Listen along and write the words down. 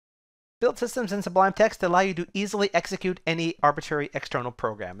Build systems in Sublime Text allow you to easily execute any arbitrary external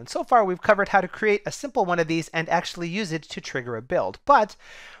program. And so far we've covered how to create a simple one of these and actually use it to trigger a build. But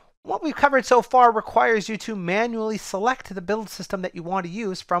what we've covered so far requires you to manually select the build system that you want to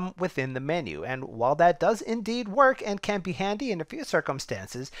use from within the menu. And while that does indeed work and can be handy in a few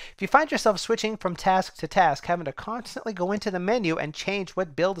circumstances, if you find yourself switching from task to task, having to constantly go into the menu and change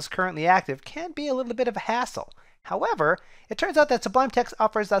what build is currently active can be a little bit of a hassle. However, it turns out that Sublime Text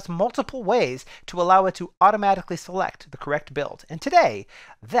offers us multiple ways to allow it to automatically select the correct build. And today,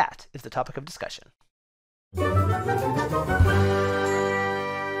 that is the topic of discussion.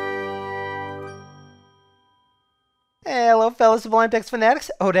 Hello fellow Sublime Text fanatics,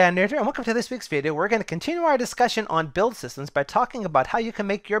 Odan here, and welcome to this week's video. We're going to continue our discussion on build systems by talking about how you can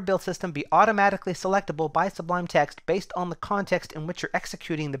make your build system be automatically selectable by Sublime Text based on the context in which you're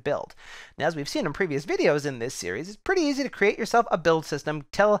executing the build. Now, as we've seen in previous videos in this series, it's pretty easy to create yourself a build system,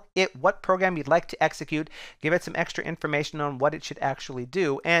 tell it what program you'd like to execute, give it some extra information on what it should actually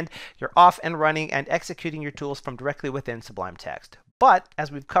do, and you're off and running and executing your tools from directly within Sublime Text. But,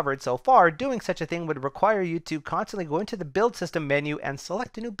 as we've covered so far, doing such a thing would require you to constantly go into the build system menu and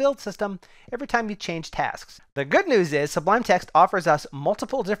select a new build system every time you change tasks. The good news is Sublime Text offers us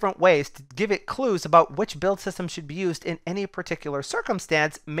multiple different ways to give it clues about which build system should be used in any particular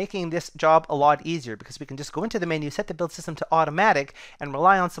circumstance, making this job a lot easier because we can just go into the menu, set the build system to automatic, and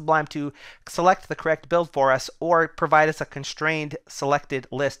rely on Sublime to select the correct build for us or provide us a constrained selected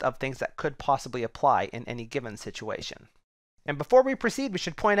list of things that could possibly apply in any given situation. And before we proceed, we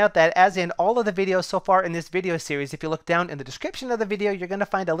should point out that as in all of the videos so far in this video series, if you look down in the description of the video, you're going to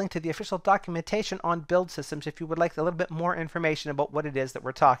find a link to the official documentation on build systems if you would like a little bit more information about what it is that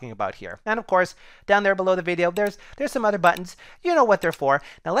we're talking about here. And of course, down there below the video, there's some other buttons. You know what they're for.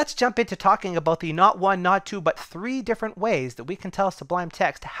 Now let's jump into talking about the not one, not two, but three different ways that we can tell Sublime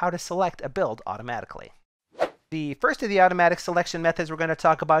Text how to select a build automatically. The first of the automatic selection methods we're going to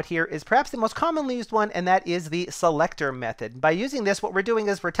talk about here is perhaps the most commonly used one, and that is the selector method. By using this, what we're doing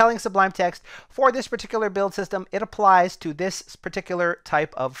is we're telling Sublime Text, for this particular build system, it applies to this particular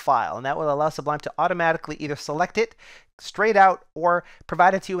type of file. And that will allow Sublime to automatically either select it straight out or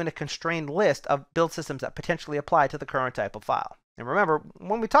provide it to you in a constrained list of build systems that potentially apply to the current type of file. And remember,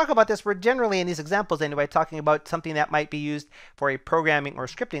 when we talk about this, we're generally, in these examples anyway, talking about something that might be used for a programming or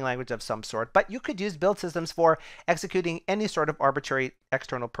scripting language of some sort. But you could use build systems for executing any sort of arbitrary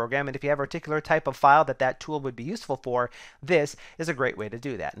external program. And if you have a particular type of file that tool would be useful for, this is a great way to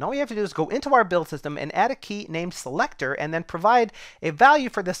do that. And all we have to do is go into our build system and add a key named selector, and then provide a value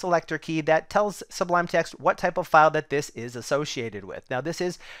for the selector key that tells Sublime Text what type of file that this is associated with. Now, this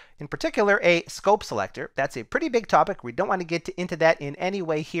is in particular a scope selector. That's a pretty big topic. We don't want to get into that in any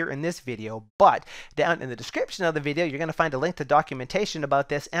way here in this video, but down in the description of the video, you're going to find a link to documentation about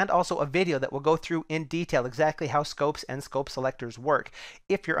this and also a video that will go through in detail exactly how scopes and scope selectors work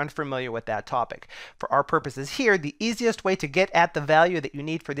if you're unfamiliar with that topic. For our purposes here, the easiest way to get at the value that you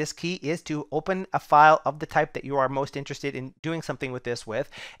need for this key is to open a file of the type that you are most interested in doing something with this with,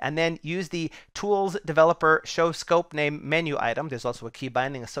 and then use the tools developer show scope name menu item. There's also a key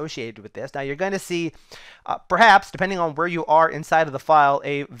binding associated with this. Now you're going to see perhaps, depending on where you are inside of the file,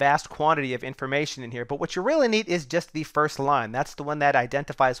 a vast quantity of information in here, but what you really need is just the first line. That's the one that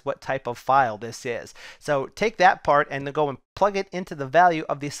identifies what type of file this is. So take that part and then go and plug it into the value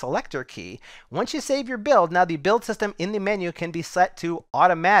of the selector key. Once you save your build, now the build system in the menu can be set to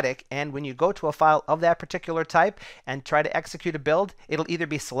automatic, and when you go to a file of that particular type and try to execute a build, it'll either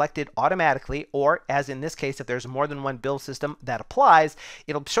be selected automatically, or as in this case, if there's more than one build system that applies,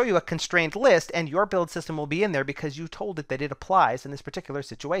 it'll show you a constrained list and your build system will be in there because you told it that it applies in this particular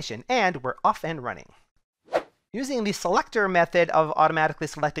situation, and we're off and running. Using the selector method of automatically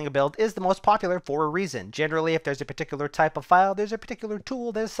selecting a build is the most popular for a reason. Generally, if there's a particular type of file, there's a particular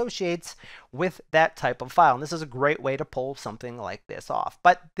tool that associates with that type of file. And this is a great way to pull something like this off.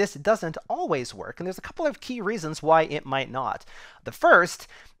 But this doesn't always work, and there's a couple of key reasons why it might not. The first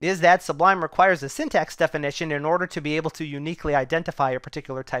is that Sublime requires a syntax definition in order to be able to uniquely identify a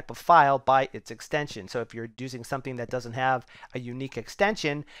particular type of file by its extension. So if you're using something that doesn't have a unique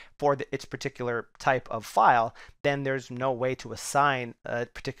extension for its particular type of file, then there's no way to assign a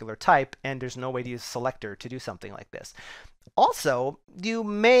particular type, and there's no way to use selector to do something like this. Also, you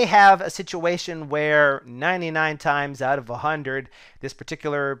may have a situation where 99 times out of 100, this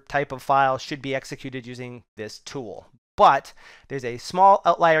particular type of file should be executed using this tool. But there's a small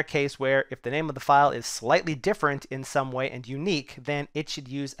outlier case where if the name of the file is slightly different in some way and unique, then it should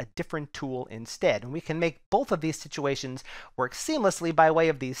use a different tool instead. And we can make both of these situations work seamlessly by way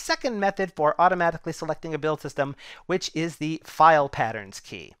of the second method for automatically selecting a build system, which is the file patterns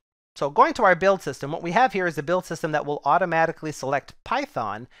key. So going to our build system, what we have here is a build system that will automatically select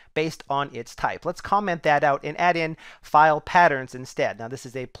Python based on its type. Let's comment that out and add in file patterns instead. Now this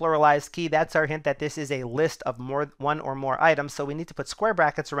is a pluralized key. That's our hint that this is a list of one or more items. So we need to put square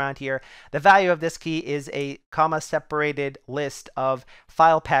brackets around here. The value of this key is a comma separated list of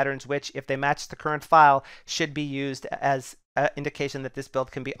file patterns, which if they match the current file should be used as indication that this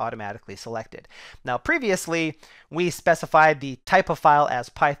build can be automatically selected. Now previously we specified the type of file as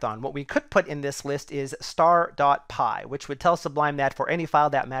Python. What we could put in this list is star.py, which would tell Sublime that for any file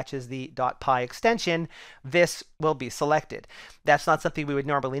that matches the .py extension, this will be selected. That's not something we would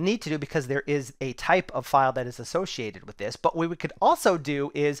normally need to do because there is a type of file that is associated with this. But what we could also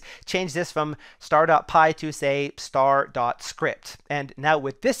do is change this from star.py to say star.script. And now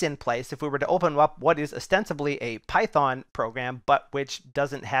with this in place, if we were to open up what is ostensibly a Python program, but which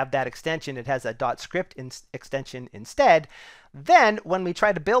doesn't have that extension, it has a .script extension instead, then when we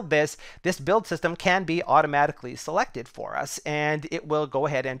try to build this build system can be automatically selected for us, and it will go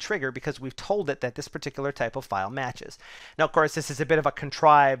ahead and trigger because we've told it that this particular type of file matches. Now, of course, this is a bit of a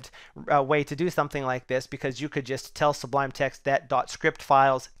contrived way to do something like this, because you could just tell Sublime Text that .script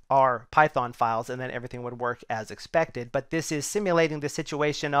files are Python files, and then everything would work as expected. But this is simulating the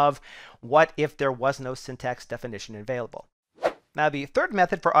situation of what if there was no syntax definition available. Now, the third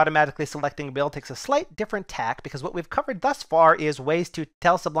method for automatically selecting a build takes a slight different tack, because what we've covered thus far is ways to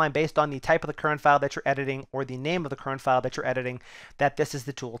tell Sublime based on the type of the current file that you're editing or the name of the current file that you're editing that this is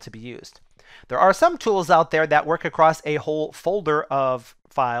the tool to be used. There are some tools out there that work across a whole folder of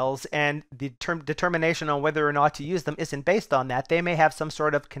files, and the determination on whether or not to use them isn't based on that. They may have some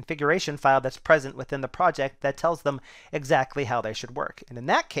sort of configuration file that's present within the project that tells them exactly how they should work. And in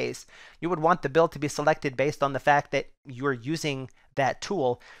that case, you would want the build to be selected based on the fact that you're using that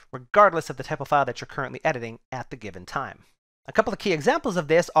tool, regardless of the type of file that you're currently editing at the given time. A couple of key examples of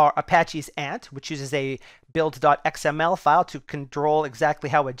this are Apache's Ant, which uses a build.xml file to control exactly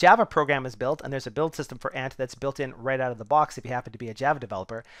how a Java program is built, and there's a build system for Ant that's built in right out of the box if you happen to be a Java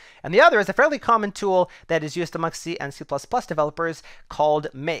developer. And the other is a fairly common tool that is used amongst C and C++ developers called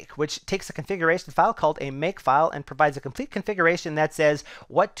make, which takes a configuration file called a make file and provides a complete configuration that says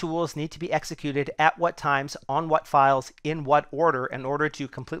what tools need to be executed at what times, on what files, in what order, in order to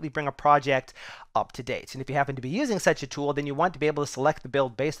completely bring a project up to date. And if you happen to be using such a tool, then you want to be able to select the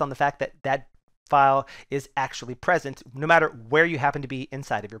build based on the fact that that file is actually present, no matter where you happen to be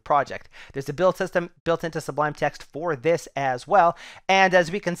inside of your project. There's a build system built into Sublime Text for this as well. And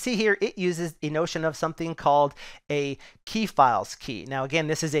as we can see here, it uses a notion of something called a key files key. Now, again,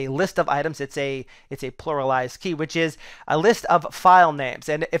 this is a list of items. It's a pluralized key, which is a list of file names.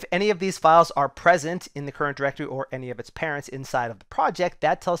 And if any of these files are present in the current directory or any of its parents inside of the project,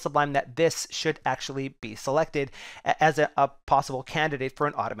 that tells Sublime that this should actually be selected as a possible candidate for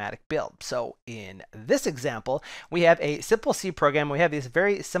an automatic build. So in this example, we have a simple C program. We have this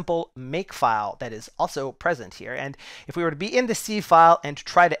very simple make file that is also present here. And if we were to be in the C file and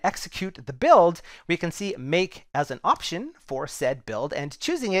try to execute the build, we can see make as an option for said build, and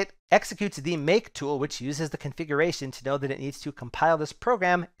choosing it executes the make tool, which uses the configuration to know that it needs to compile this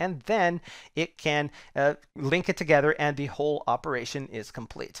program, and then it can link it together and the whole operation is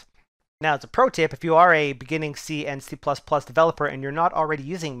complete. Now, as a pro tip, if you are a beginning C and C++ developer and you're not already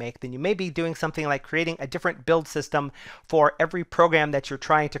using make, then you may be doing something like creating a different build system for every program that you're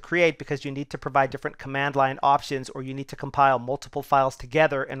trying to create, because you need to provide different command line options, or you need to compile multiple files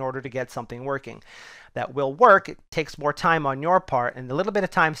together in order to get something working. That will work. It takes more time on your part, and a little bit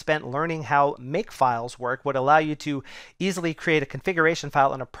of time spent learning how make files work would allow you to easily create a configuration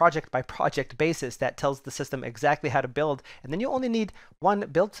file on a project by project basis that tells the system exactly how to build, and then you only need one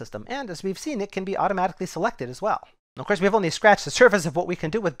build system. And as we've seen, it can be automatically selected as well. Of course, we've only scratched the surface of what we can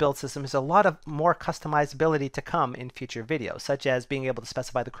do with build systems. There's a lot of more customizability to come in future videos, such as being able to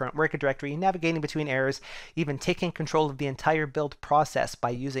specify the current working directory, navigating between errors, even taking control of the entire build process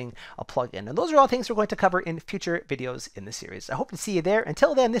by using a plugin. And those are all things we're going to cover in future videos in the series. I hope to see you there.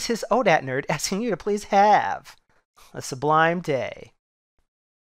 Until then, this is ODAT Nerd asking you to please have a sublime day.